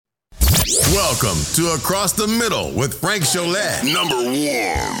Welcome to Across the Middle with Frank Cholet. Number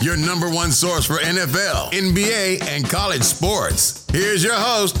one. Your number one source for NFL, NBA, and college sports. Here's your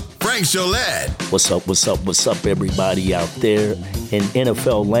host, Frank Cholet. What's up, everybody out there in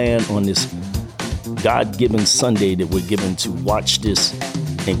NFL land on this God-given Sunday that we're given to watch this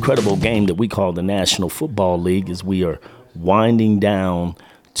incredible game that we call the National Football League as we are winding down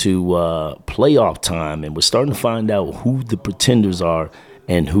to playoff time, and we're starting to find out who the pretenders are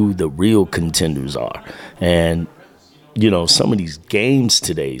and who the real contenders are. And, you know, some of these games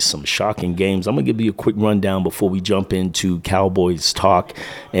today, some shocking games. I'm going to give you a quick rundown before we jump into Cowboys talk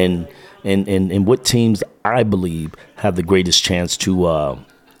and what teams I believe have the greatest chance to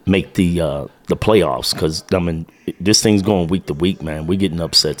make the playoffs. Because, I mean, this thing's going week to week, man. We're getting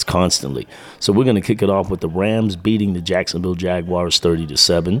upsets constantly. So we're going to kick it off with the Rams beating the Jacksonville Jaguars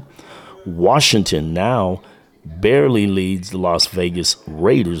 30-7. Washington now barely leads the Las Vegas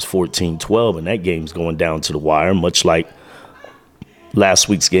Raiders 14-12, and that game's going down to the wire, much like last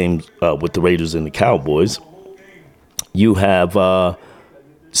week's game with the Raiders and the Cowboys. You have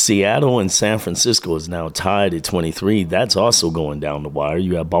Seattle and San Francisco is now tied at 23. That's also going down the wire.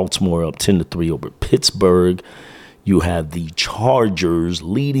 You have Baltimore up 10-3 over Pittsburgh. You have the Chargers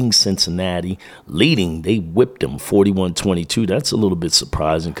leading Cincinnati. They whipped them 41-22. That's a little bit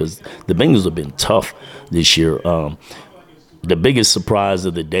surprising because the Bengals have been tough this year. The biggest surprise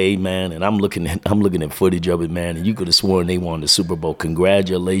of the day, man, and I'm looking at footage of it, man, and you could have sworn they won the Super Bowl.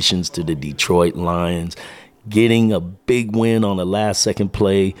 Congratulations to the Detroit Lions getting a big win on the last second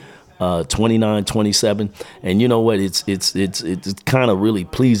play. 29-27, and you know what? It's kind of really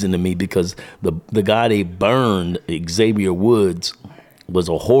pleasing to me because the guy they burned, Xavier Woods, was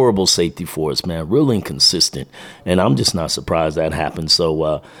a horrible safety for us, man. Real inconsistent, and I'm just not surprised that happened.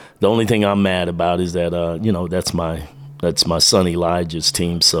 So the only thing I'm mad about is that that's my son Elijah's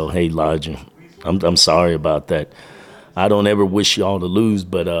team. So hey, Elijah, I'm sorry about that. I don't ever wish y'all to lose,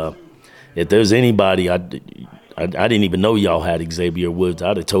 but if there's anybody I didn't even know y'all had Xavier Woods.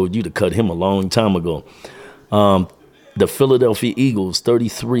 I'd have told you to cut him a long time ago. The Philadelphia Eagles,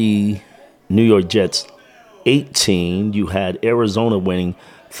 33, New York Jets, 18. You had Arizona winning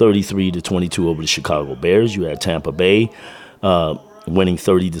 33-22 over the Chicago Bears. You had Tampa Bay winning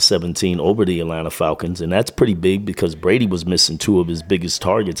 30-17 over the Atlanta Falcons. And that's pretty big because Brady was missing two of his biggest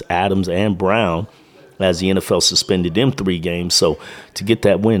targets, Adams and Brown, as the NFL suspended them 3 games. So to get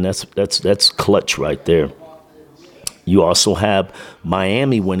that win, that's clutch right there. You also have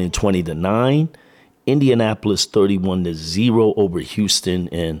Miami winning 20-9, Indianapolis 31-0 over Houston.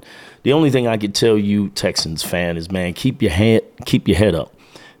 And the only thing I could tell you, Texans fan, is, man, keep your head up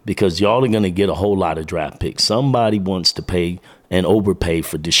because y'all are going to get a whole lot of draft picks. Somebody wants to pay and overpay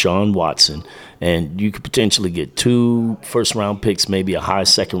for Deshaun Watson, and you could potentially get 2 first-round picks, maybe a high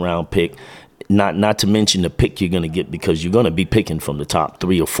second-round pick. Not to mention the pick you're going to get because you're going to be picking from the top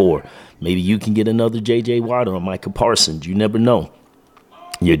 3 or 4. Maybe you can get another J.J. Watt or Micah Parsons. You never know.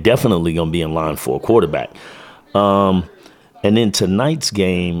 You're definitely going to be in line for a quarterback. And then tonight's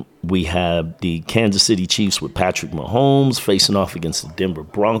game, we have the Kansas City Chiefs with Patrick Mahomes facing off against the Denver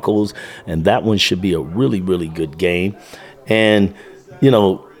Broncos. And that one should be a really, really good game. And, you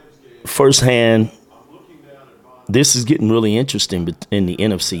know, firsthand, this is getting really interesting in the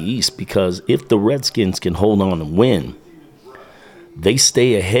NFC East because if the Redskins can hold on and win, they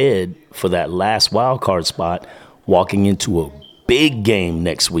stay ahead for that last wild card spot, walking into a big game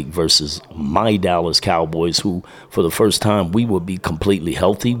next week versus my Dallas Cowboys, who for the first time we will be completely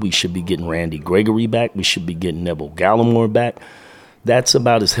healthy. We should be getting Randy Gregory back. We should be getting Neville Gallimore back. That's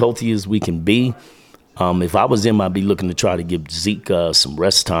about as healthy as we can be. If I was him, I'd be looking to try to give Zeke some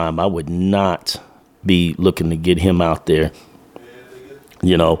rest time. I would not be looking to get him out there.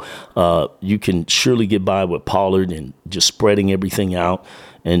 You know, you can surely get by with Pollard and just spreading everything out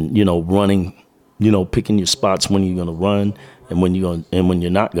and, you know, running, you know, picking your spots when you're going to run and when you're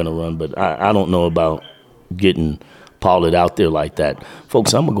not going to run. But I don't know about getting Pollard out there like that.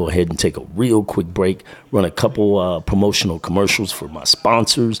 Folks, I'm going to go ahead and take a real quick break, run a couple promotional commercials for my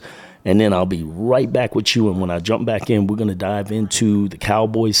sponsors, and then I'll be right back with you. And when I jump back in, we're going to dive into the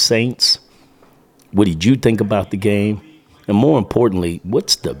Cowboys Saints. What did you think about the game? And more importantly,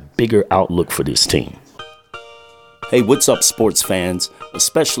 what's the bigger outlook for this team? Hey, what's up, sports fans,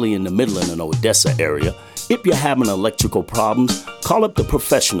 especially in the Midland and Odessa area? If you're having electrical problems, call up the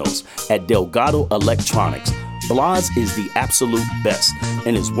professionals at Delgado Electronics. Blas is the absolute best,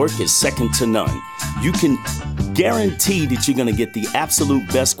 and his work is second to none. You can guarantee that you're going to get the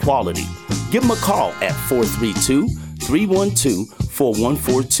absolute best quality. Give him a call at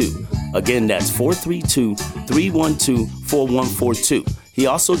 432-312-4142. Again, that's 432-312-4142. He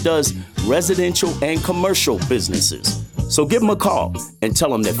also does residential and commercial businesses. So give him a call and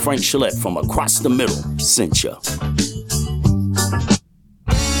tell him that Frank Gillette from Across the Middle sent you.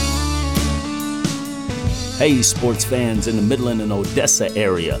 Hey, sports fans in the Midland and Odessa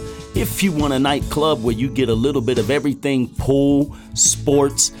area. If you want a nightclub where you get a little bit of everything, pool,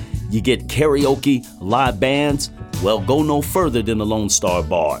 sports, you get karaoke, live bands, well, go no further than the Lone Star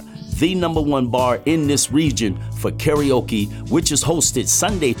Bar, the #1 bar in this region for karaoke, which is hosted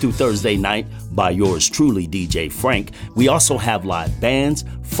Sunday through Thursday night by yours truly, DJ Frank. We also have live bands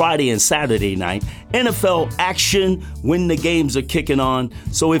Friday and Saturday night, NFL action when the games are kicking on.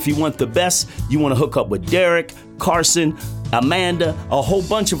 So if you want the best, you want to hook up with Derek, Carson, Amanda, a whole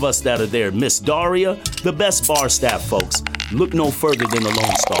bunch of us that are there, Miss Daria, the best bar staff, folks. Look no further than the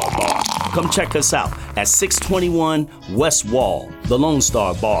Lone Star Bar. Come check us out at 621 West Wall, the Lone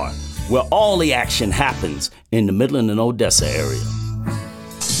Star Bar, where all the action happens in the Midland and Odessa area.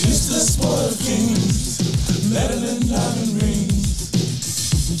 It's the sport of kings, better than diamond rings.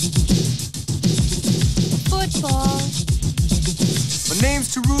 Football. My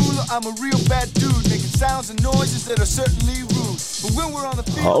name's Tarul, I'm a real bad dude, making sounds and noises that are certainly rude. But when we're on the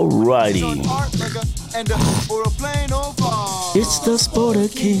field, alrighty. it's on art, or a plain old ball. It's the sport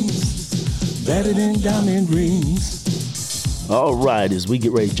of kings, better than diamond rings. All right, as we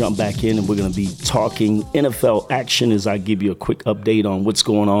get ready to jump back in, and we're going to be talking NFL action as I give you a quick update on what's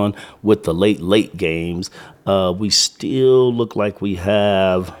going on with the late games. We still look like we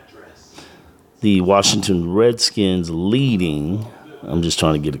have the Washington Redskins leading. I'm just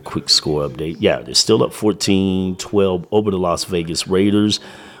trying to get a quick score update. Yeah, they're still up 14-12 over the Las Vegas Raiders.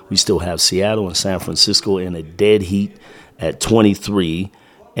 We still have Seattle and San Francisco in a dead heat at 23.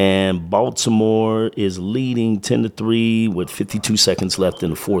 And Baltimore is leading 10-3 with 52 seconds left in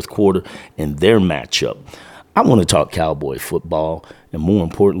the fourth quarter in their matchup. I want to talk Cowboy football, and more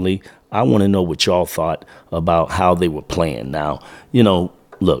importantly, I want to know what y'all thought about how they were playing. Now, you know,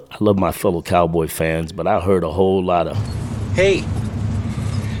 look, I love my fellow Cowboy fans, but I heard a whole lot of... Hey,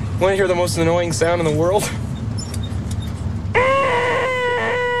 want to hear the most annoying sound in the world?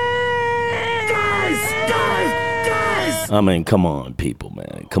 I mean, come on, people,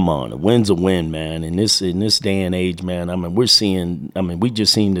 man. Come on. A win's a win, man. In this day and age, man, I mean, we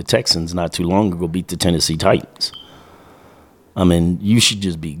just seen the Texans not too long ago beat the Tennessee Titans. I mean, you should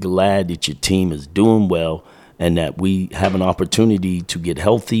just be glad that your team is doing well and that we have an opportunity to get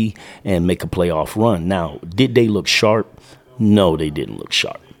healthy and make a playoff run. Now, did they look sharp? No, they didn't look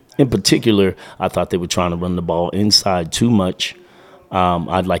sharp. In particular, I thought they were trying to run the ball inside too much.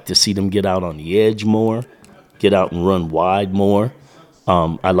 I'd like to see them get out on the edge more. Get out and run wide more.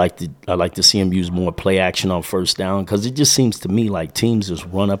 I like to see him use more play action on first down, because it just seems to me like teams just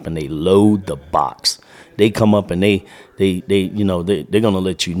run up and they load the box. They come up and they're gonna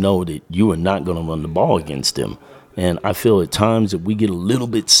let you know that you are not gonna run the ball against them. And I feel at times that we get a little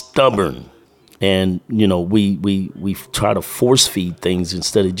bit stubborn, and we try to force feed things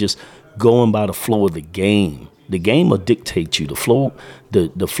instead of just going by the flow of the game. The game will dictate you. The flow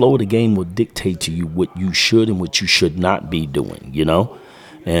of the game will dictate to you what you should and what you should not be doing, you know?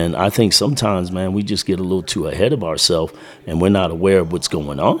 And I think sometimes, man, we just get a little too ahead of ourselves and we're not aware of what's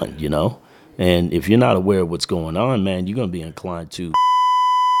going on, you know? And if you're not aware of what's going on, man, you're going to be inclined to...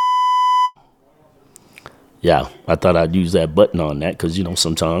 Yeah, I thought I'd use that button on that because,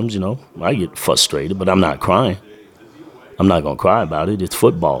 sometimes, I get frustrated, but I'm not crying. I'm not going to cry about it. It's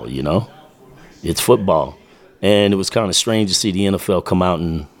football, It's football. And it was kind of strange to see the NFL come out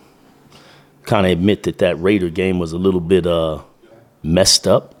and kind of admit that Raider game was a little bit messed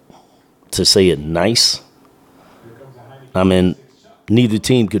up, to say it nice. I mean, neither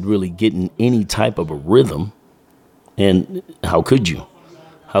team could really get in any type of a rhythm. And how could you?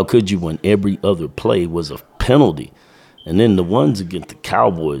 How could you when every other play was a penalty? And then the ones against the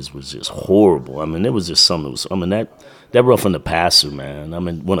Cowboys was just horrible. I mean, it was just something. That roughing the passer, man. I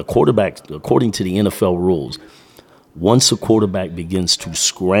mean, when a quarterback, according to the NFL rules, once a quarterback begins to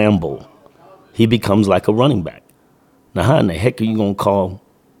scramble, he becomes like a running back. Now, how in the heck are you going to call?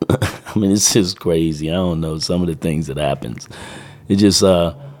 I mean, it's just crazy. I don't know some of the things that happens. It just,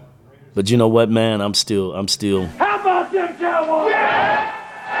 but you know what, man? I'm still. How about them Cowboys?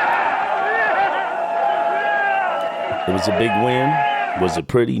 It was a big win. Was it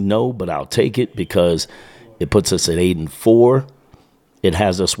pretty? No, but I'll take it because it puts us at 8-4. It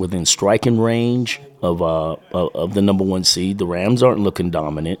has us within striking range of the number one seed. The Rams aren't looking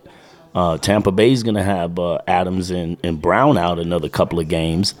dominant. Tampa Bay's going to have Adams and Brown out another couple of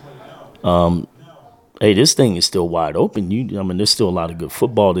games. Hey, this thing is still wide open. There's still a lot of good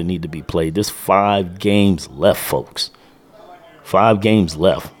football that need to be played. There's 5 games left, folks. 5 games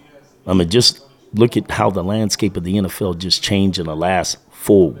left. I mean, just look at how the landscape of the NFL just changed in the last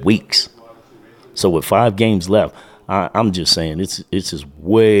 4 weeks. So with 5 games left, I'm just saying it's just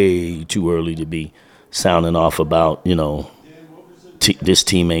way too early to be sounding off about, this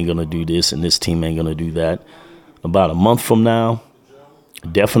team ain't going to do this and this team ain't going to do that. About a month from now,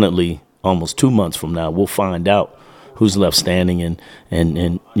 definitely almost 2 months from now, we'll find out who's left standing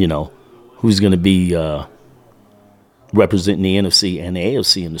and who's going to be representing the NFC and the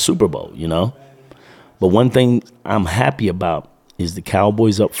AFC in the Super Bowl, But one thing I'm happy about is the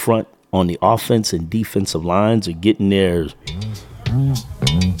Cowboys up front on the offense and defensive lines are getting they're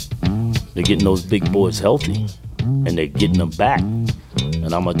getting those big boys healthy, and they're getting them back.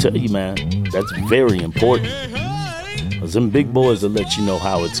 And I'm going to tell you, man, that's very important. Because them big boys will let you know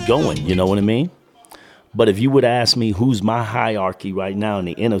how it's going, you know what I mean? But if you would ask me who's my hierarchy right now in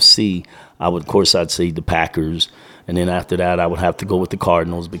the NFC, I'd say the Packers. And then after that, I would have to go with the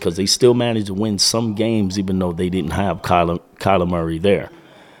Cardinals because they still managed to win some games even though they didn't have Kyler Murray there.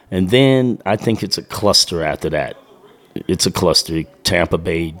 And then I think it's a cluster after that. It's a cluster. Tampa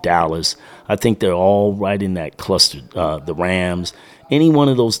Bay, Dallas. I think they're all right in that cluster. The Rams. Any one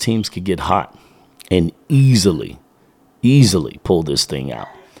of those teams could get hot and easily pull this thing out.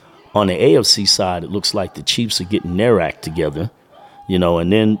 On the AFC side, it looks like the Chiefs are getting their act together.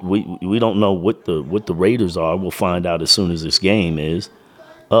 And then we don't know what the Raiders are. We'll find out as soon as this game is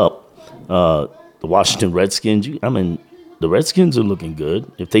up. The Washington Redskins, the Redskins are looking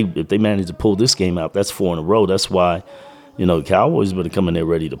good. If they manage to pull this game out, that's 4 in a row. That's why, the Cowboys better come in there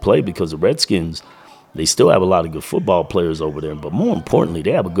ready to play because the Redskins, they still have a lot of good football players over there. But more importantly,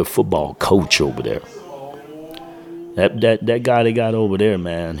 they have a good football coach over there. That guy they got over there,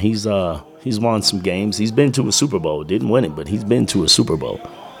 man, he's won some games. He's been to a Super Bowl. Didn't win it, but he's been to a Super Bowl.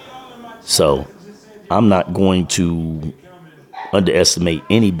 So I'm not going to underestimate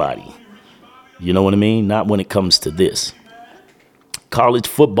anybody. You know what I mean? Not when it comes to this. College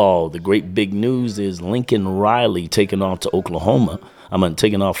football, the great big news is Lincoln Riley taking off to Oklahoma.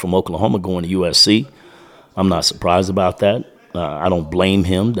 Taking off from Oklahoma going to USC. I'm not surprised about that. I don't blame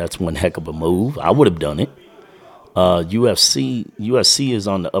him. That's one heck of a move. I would have done it. USC is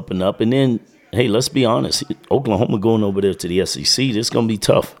on the up and up. And then, hey, let's be honest. Oklahoma going over there to the SEC, it's going to be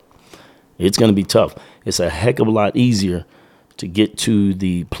tough. It's going to be tough. It's a heck of a lot easier to get to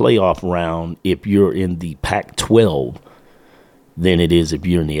the playoff round if you're in the Pac-12 than it is if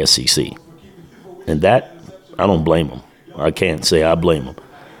you're in the SEC. And that, I don't blame them. I can't say I blame them.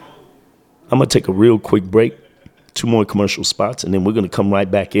 I'm going to take a real quick break, 2 more commercial spots, and then we're going to come right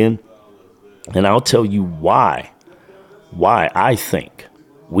back in. And I'll tell you why I think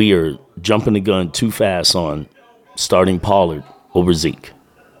we are jumping the gun too fast on starting Pollard over Zeke,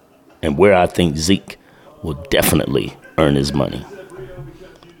 and where I think Zeke will definitely earn his money.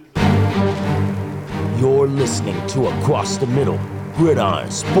 You're listening to Across the Middle,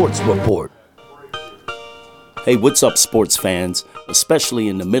 Gridiron Sports Report. Hey, what's up, sports fans, especially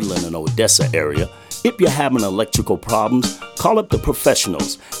in the Midland and Odessa area? If you're having electrical problems, call up the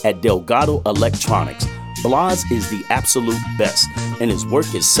professionals at Delgado Electronics. Blas is the absolute best, and his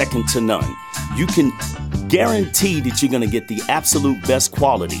work is second to none. You can guarantee that you're going to get the absolute best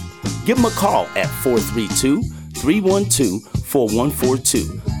quality. Give him a call at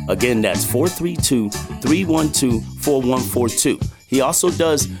 432-312-4142. Again, that's 432-312-4142. He also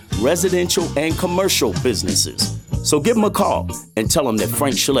does residential and commercial businesses. So give him a call and tell him that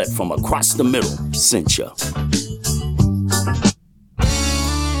Frank Gillette from Across the Middle sent you.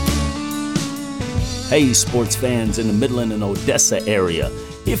 Hey, sports fans in the Midland and Odessa area.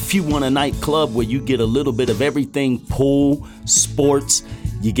 If you want a nightclub where you get a little bit of everything, pool, sports,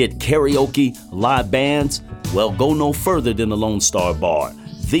 you get karaoke, live bands, well, go no further than the Lone Star Bar.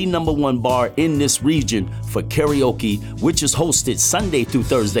 The #1 bar in this region for karaoke, which is hosted Sunday through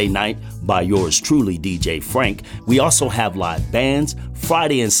Thursday night by yours truly, DJ Frank. We also have live bands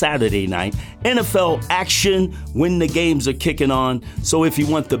Friday and Saturday night, NFL action when the games are kicking on. So if you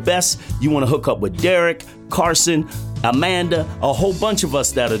want the best, you want to hook up with Derek, Carson, Amanda, a whole bunch of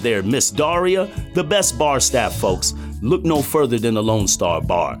us that are there, Miss Daria, the best bar staff, folks. Look no further than the Lone Star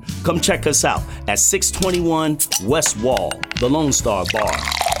Bar. Come check us out at 621 West Wall, the Lone Star Bar,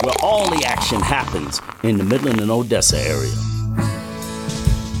 where all the action happens in the Midland and Odessa area.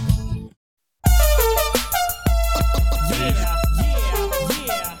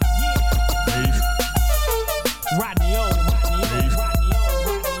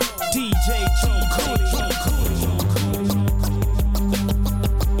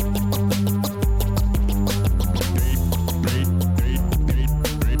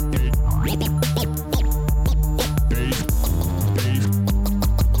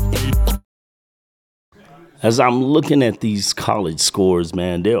 As I'm looking at these college scores,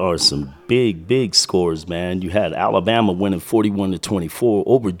 man, there are some big scores, man. You had Alabama winning 41-24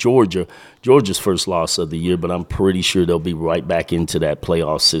 over Georgia. Georgia's first loss of the year, but I'm pretty sure they'll be right back into that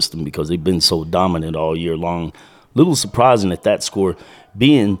playoff system because they've been so dominant all year long. Little surprising at that score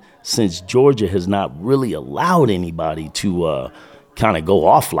being since Georgia has not really allowed anybody to kind of go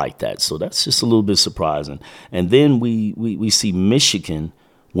off like that. So that's just a little bit surprising. And then we see Michigan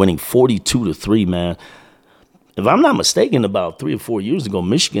winning 42-3, man. If I'm not mistaken, about 3 or 4 years ago,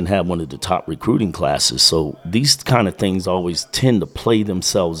 Michigan had one of the top recruiting classes. So these kind of things always tend to play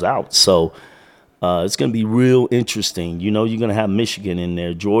themselves out. So it's going to be real interesting. You know, you're going to have Michigan in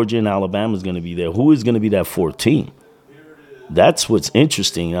there. Georgia and Alabama is going to be there. Who is going to be that fourth team? That's what's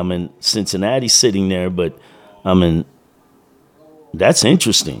interesting. I mean, Cincinnati's sitting there, but, I mean, that's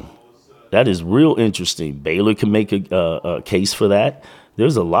interesting. That is real interesting. Baylor can make a case for that.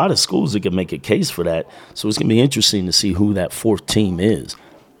 There's a lot of schools that can make a case for that. So it's going to be interesting to see who that fourth team is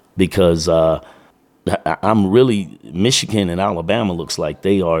because I'm really – Michigan and Alabama looks like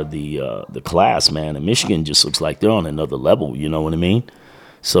they are the class, man. And Michigan just looks like they're on another level, you know what I mean?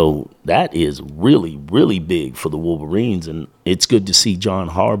 So that is really, really big for the Wolverines. And it's good to see John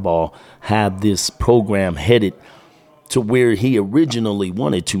Harbaugh have this program headed to where he originally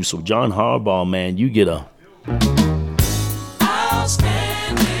wanted to. So John Harbaugh, man, you get a –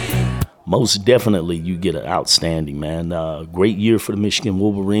 most definitely, you get an outstanding, man. Great year for the Michigan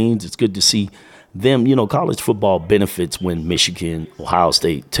Wolverines. It's good to see them. You know, college football benefits when Michigan, Ohio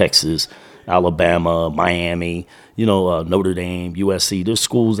State, Texas, Alabama, Miami, you know, Notre Dame, USC. There's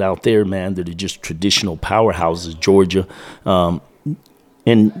schools out there, man, that are just traditional powerhouses, Georgia. And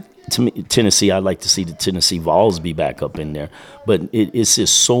to me, Tennessee, I'd like to see the Tennessee Vols be back up in there. But it's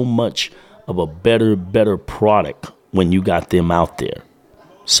just so much of a better product when you got them out there.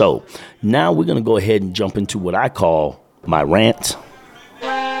 So now we're going to go ahead and jump into what I call my rant.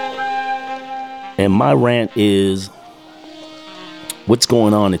 And my rant is what's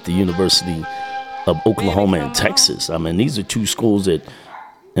going on at the University of Oklahoma and Texas. I mean, these are two schools that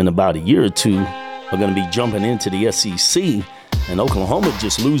in about a year or two are going to be jumping into the SEC. And Oklahoma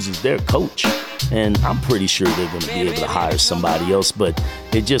just loses their coach. And I'm pretty sure they're going to be able to hire somebody else. But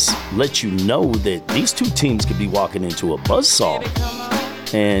it just lets you know that these two teams could be walking into a buzzsaw.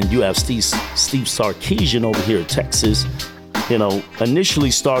 And you have Steve Sarkisian over here at Texas, you know, initially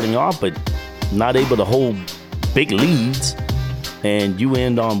starting off, but not able to hold big leads. And you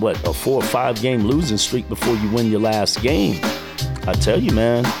end on, a 4 or 5 game losing streak before you win your last game. I tell you,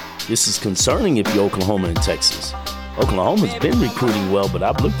 man, this is concerning if you're Oklahoma and Texas. Oklahoma's been recruiting well, but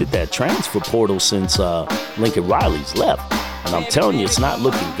I've looked at that transfer portal since Lincoln Riley's left. And I'm telling you, it's not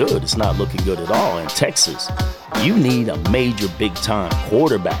looking good. It's not looking good at all. In Texas, you need a major big-time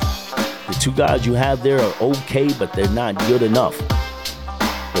quarterback. The two guys you have there are okay, but they're not good enough.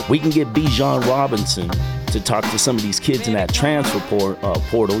 If we can get Bijan Robinson to talk to some of these kids in that transfer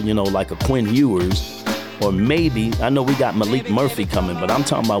portal, you know, like a Quinn Ewers, or maybe, I know we got Malik Murphy coming, but I'm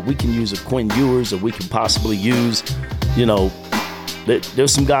talking about we can use a Quinn Ewers, or we can possibly use, you know,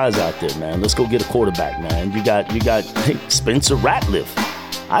 there's some guys out there, man. Let's go get a quarterback, man. You got Spencer Ratliff.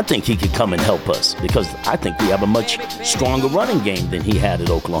 I think he could come and help us because I think we have a much stronger running game than he had at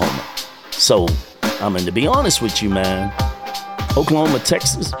Oklahoma. So, I mean, to be honest with you, man, Oklahoma,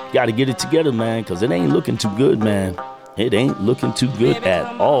 Texas, got to get it together, man, because it ain't looking too good, man. It ain't looking too good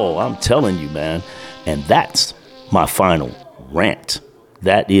at all. I'm telling you, man. And that's my final rant.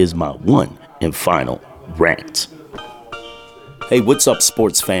 That is my one and final rant. Hey, what's up,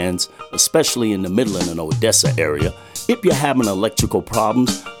 sports fans, especially in the Midland and Odessa area? If you're having electrical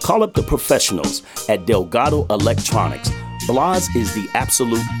problems, call up the professionals at Delgado Electronics. Blas is the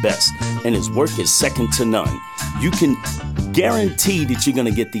absolute best, and his work is second to none. You can guarantee that you're going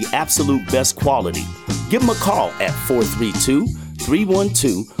to get the absolute best quality. Give him a call at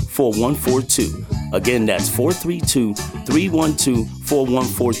 432-312-4142. Again, that's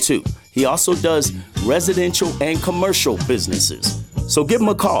 432-312-4142. He also does residential and commercial businesses. So give him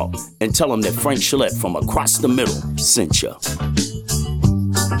a call and tell him that Frank Shillette from Across the Middle sent you.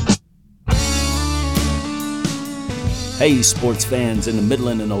 Hey, sports fans in the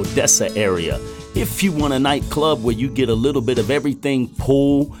Midland and Odessa area. If you want a nightclub where you get a little bit of everything,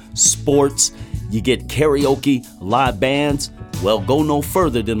 pool, sports, you get karaoke, live bands, well, go no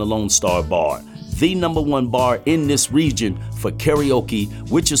further than the Lone Star Bar. The #1 bar in this region for karaoke,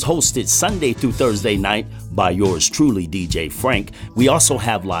 which is hosted Sunday through Thursday night by yours truly, DJ Frank. We also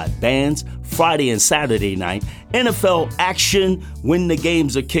have live bands Friday and Saturday night, NFL action when the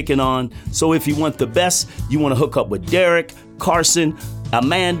games are kicking on. So if you want the best, you want to hook up with Derek, Carson,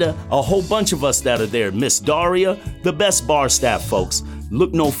 Amanda, a whole bunch of us that are there. Miss Daria, the best bar staff, folks.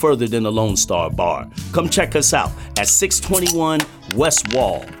 Look no further than the Lone Star Bar. Come check us out at 621 West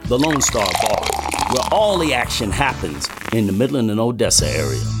Wall, the Lone Star Bar, where all the action happens in the Midland and Odessa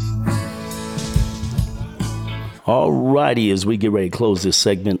area. Alrighty, as we get ready to close this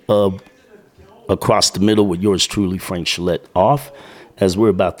segment of Across the Middle with yours truly, Frank Shillette, off, as we're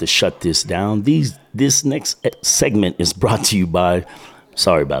about to shut this down. This next segment is brought to you by,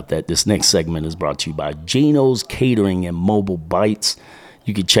 this next segment is brought to you by Gino's Catering and Mobile Bites.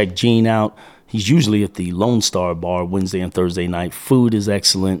 You can check Gene out. He's usually at the Lone Star Bar Wednesday and Thursday night. Food is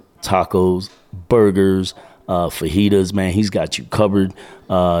excellent. Tacos, burgers, fajitas, man, he's got you covered.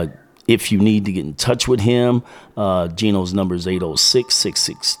 If you need to get in touch with him, Gino's number is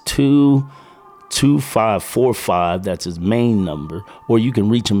 806-662-2545. That's his main number. Or you can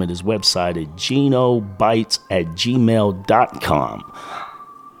reach him at his website at ginobites@gmail.com.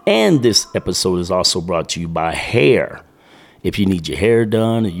 And this episode is also brought to you by Hair. If you need your hair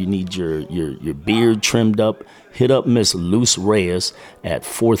done or you need your beard trimmed up, hit up Miss Luz Reyes at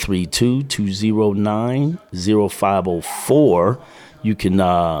 432-209-0504. You can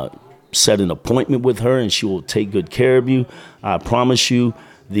set an appointment with her and she will take good care of you. I promise you,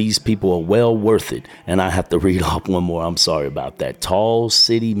 these people are well worth it. And I have to read off one more. I'm sorry about that. Tall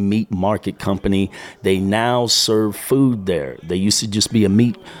City Meat Market Company. They now serve food there. They used to just be a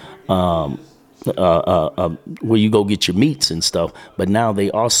meat where you go get your meats and stuff, but now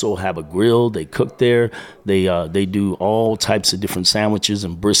they also have a grill. They cook there. They do all types of different sandwiches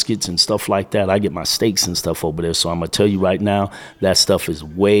and briskets and stuff like that. I get my steaks and stuff over there, so I'm gonna tell you right now, that stuff is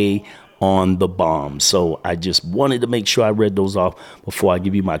way on the bomb. So I just wanted to make sure I read those off before I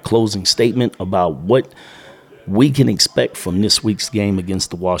give you my closing statement about what we can expect from this week's game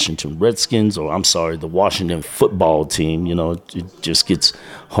against the Washington Redskins, or I'm sorry, the Washington football team. You know, it just gets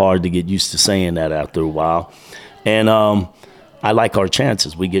hard to get used to saying that after a while. And I like our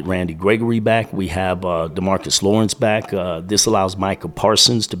chances. We get Randy Gregory back. We have DeMarcus Lawrence back. This allows Micah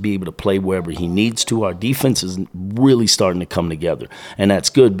Parsons to be able to play wherever he needs to. Our defense is really starting to come together. And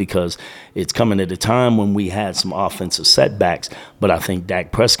that's good because it's coming at a time when we had some offensive setbacks. But I think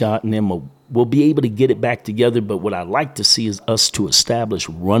Dak Prescott and them will be able to get it back together. But what I like to see is us to establish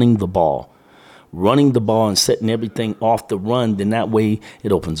running the ball and setting everything off the run. Then that way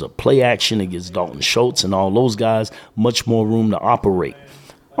it opens up play action. It gives Dalton Schultz and all those guys much more room to operate.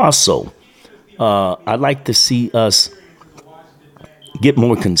 Also, I'd like to see us get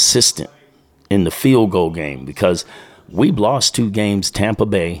more consistent in the field goal game because we've lost 2 games, Tampa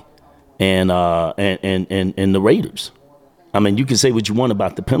Bay and the Raiders. I mean, you can say what you want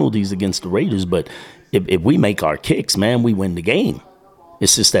about the penalties against the Raiders, but if we make our kicks, man, we win the game.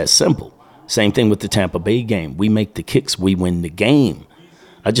 It's just that simple. Same thing with the Tampa Bay game. We make the kicks, we win the game.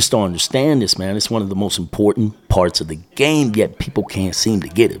 I just don't understand this, man. It's one of the most important parts of the game, yet people can't seem to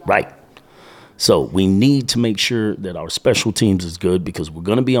get it right. So we need to make sure that our special teams is good because we're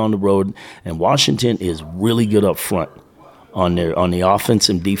going to be on the road, and Washington is really good up front on the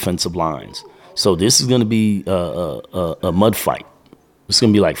offensive and defensive lines. So this is going to be a mud fight. It's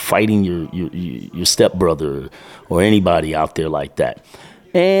going to be like fighting your stepbrother or anybody out there like that.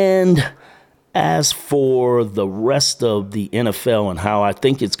 And as for the rest of the NFL and how I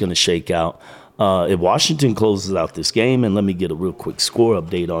think it's going to shake out, if Washington closes out this game, and let me get a real quick score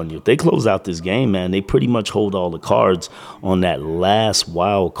update on you. If they close out this game, man, they pretty much hold all the cards on that last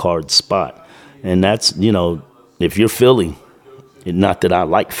wild card spot. And that's, you know, if you're Philly, not that I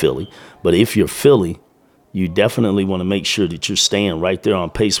like Philly, but if you're Philly, you definitely want to make sure that you're staying right there on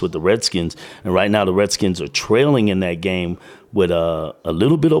pace with the Redskins. And right now the Redskins are trailing in that game with a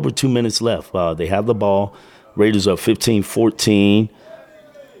little bit over 2 minutes left. They have the ball. Raiders are 15-14.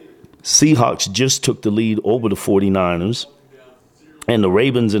 Seahawks just took the lead over the 49ers. And the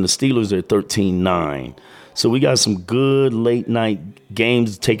Ravens and the Steelers are 13-9. So we got some good late-night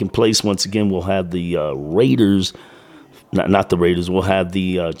games taking place. Once again, we'll have the Raiders – not the Raiders. We'll have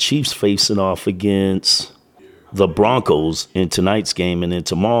the Chiefs facing off against the Broncos in tonight's game. And then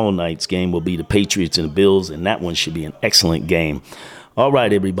tomorrow night's game will be the Patriots and the Bills. And that one should be an excellent game. All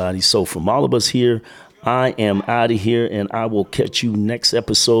right, everybody. So from all of us here, I am out of here. And I will catch you next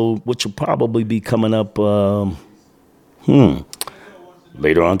episode, which will probably be coming up later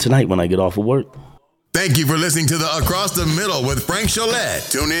on tonight when I get off of work. Thank you for listening to the Across the Middle with Frank Shillette.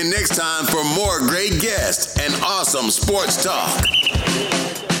 Tune in next time for more great guests and awesome sports talk.